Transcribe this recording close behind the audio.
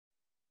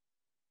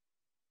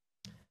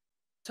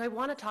So I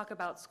want to talk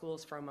about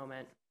schools for a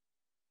moment.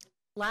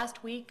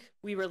 Last week,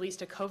 we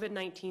released a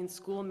COVID-19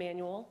 school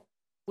manual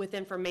with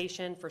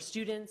information for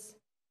students,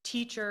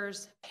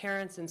 teachers,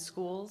 parents, and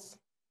schools.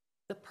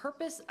 The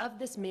purpose of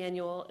this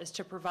manual is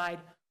to provide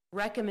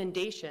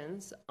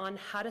recommendations on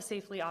how to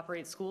safely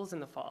operate schools in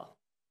the fall.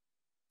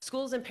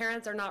 Schools and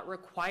parents are not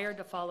required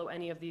to follow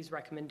any of these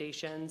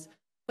recommendations,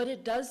 but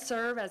it does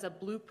serve as a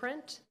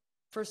blueprint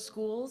for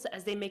schools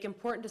as they make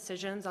important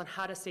decisions on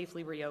how to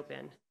safely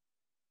reopen.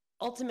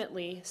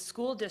 Ultimately,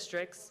 school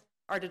districts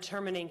are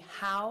determining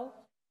how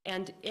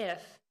and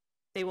if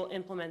they will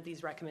implement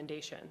these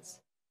recommendations.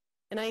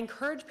 And I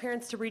encourage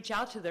parents to reach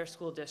out to their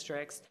school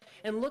districts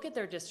and look at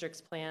their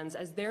district's plans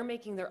as they're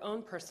making their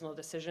own personal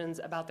decisions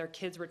about their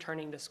kids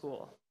returning to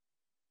school.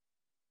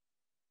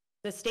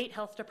 The State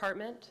Health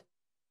Department,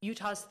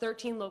 Utah's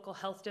 13 local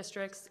health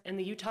districts, and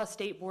the Utah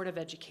State Board of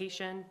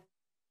Education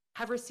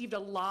have received a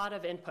lot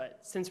of input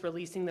since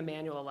releasing the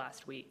manual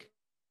last week,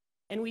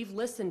 and we've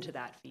listened to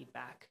that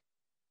feedback.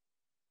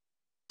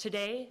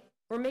 Today,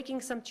 we're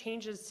making some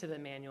changes to the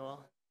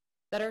manual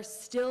that are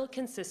still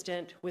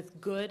consistent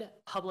with good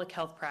public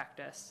health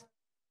practice.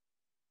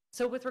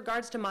 So with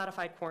regards to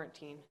modified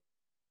quarantine,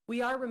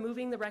 we are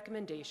removing the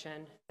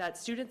recommendation that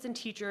students and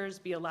teachers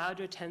be allowed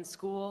to attend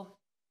school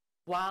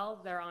while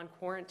they're on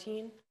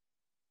quarantine.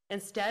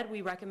 Instead,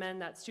 we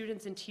recommend that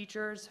students and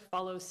teachers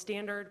follow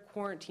standard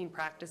quarantine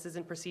practices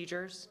and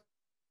procedures.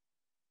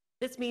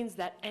 This means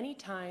that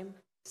anytime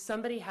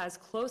somebody has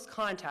close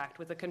contact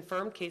with a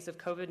confirmed case of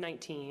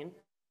COVID-19,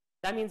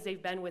 that means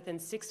they've been within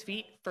 6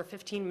 feet for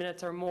 15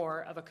 minutes or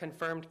more of a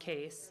confirmed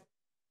case,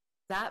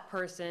 that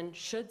person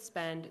should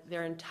spend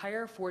their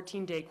entire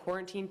 14-day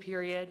quarantine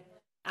period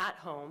at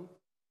home,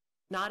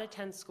 not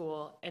attend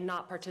school, and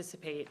not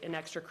participate in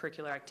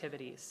extracurricular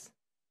activities.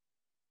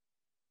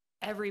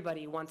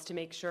 Everybody wants to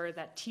make sure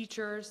that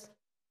teachers,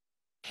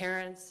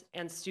 parents,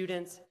 and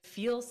students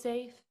feel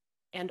safe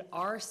and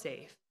are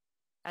safe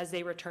as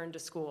they return to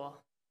school.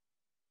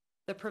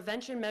 The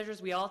prevention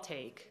measures we all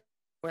take,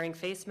 wearing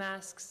face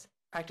masks,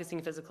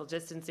 practicing physical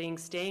distancing,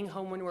 staying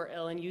home when we're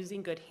ill, and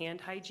using good hand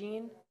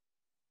hygiene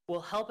will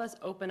help us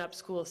open up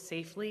schools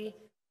safely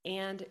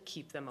and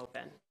keep them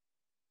open.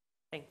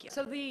 Thank you.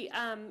 So the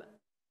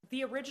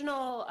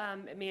original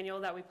manual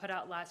that we put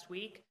out last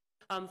week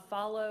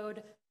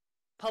followed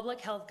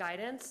public health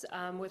guidance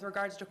with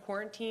regards to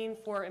quarantine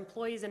for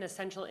employees in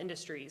essential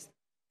industries.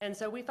 And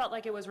so we felt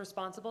like it was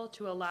responsible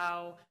to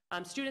allow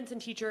students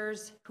and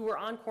teachers who were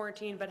on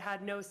quarantine but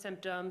had no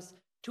symptoms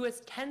to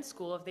attend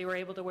school if they were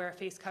able to wear a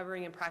face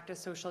covering and practice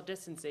social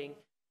distancing.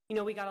 You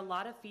know, we got a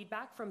lot of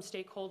feedback from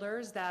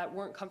stakeholders that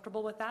weren't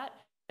comfortable with that,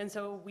 and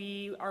so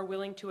we are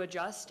willing to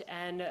adjust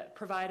and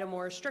provide a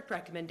more strict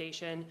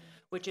recommendation,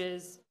 which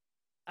is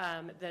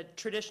the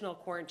traditional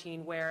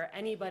quarantine, where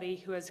anybody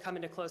who has come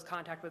into close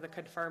contact with a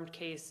confirmed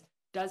case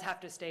does have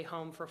to stay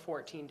home for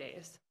 14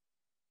 days.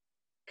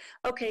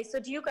 Okay, so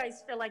do you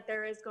guys feel like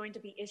there is going to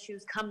be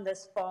issues come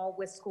this fall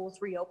with schools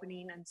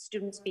reopening and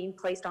students being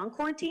placed on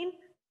quarantine?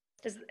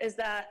 Does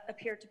that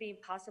appear to be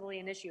possibly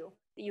an issue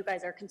that you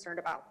guys are concerned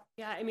about?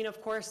 Yeah, I mean,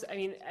 of course, I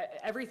mean,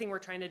 everything we're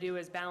trying to do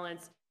is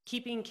balance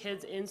keeping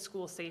kids in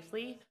school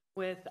safely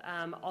with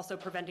also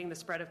preventing the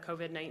spread of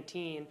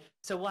COVID-19.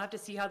 So we'll have to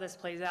see how this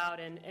plays out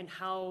and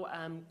how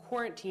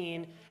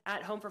quarantine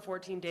at home for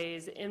 14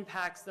 days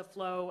impacts the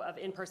flow of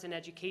in-person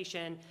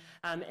education.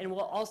 And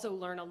we'll also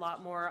learn a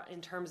lot more in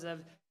terms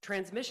of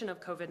transmission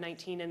of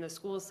COVID-19 in the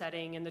school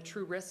setting and the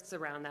true risks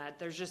around that.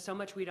 There's just so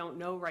much we don't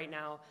know right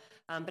now.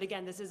 But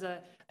again, this is an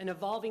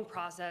evolving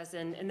process,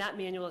 and that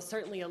manual is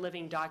certainly a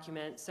living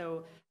document.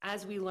 So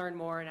as we learn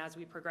more and as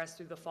we progress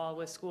through the fall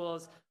with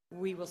schools,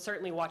 we will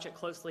certainly watch it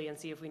closely and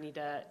see if we need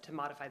to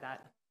modify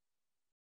that.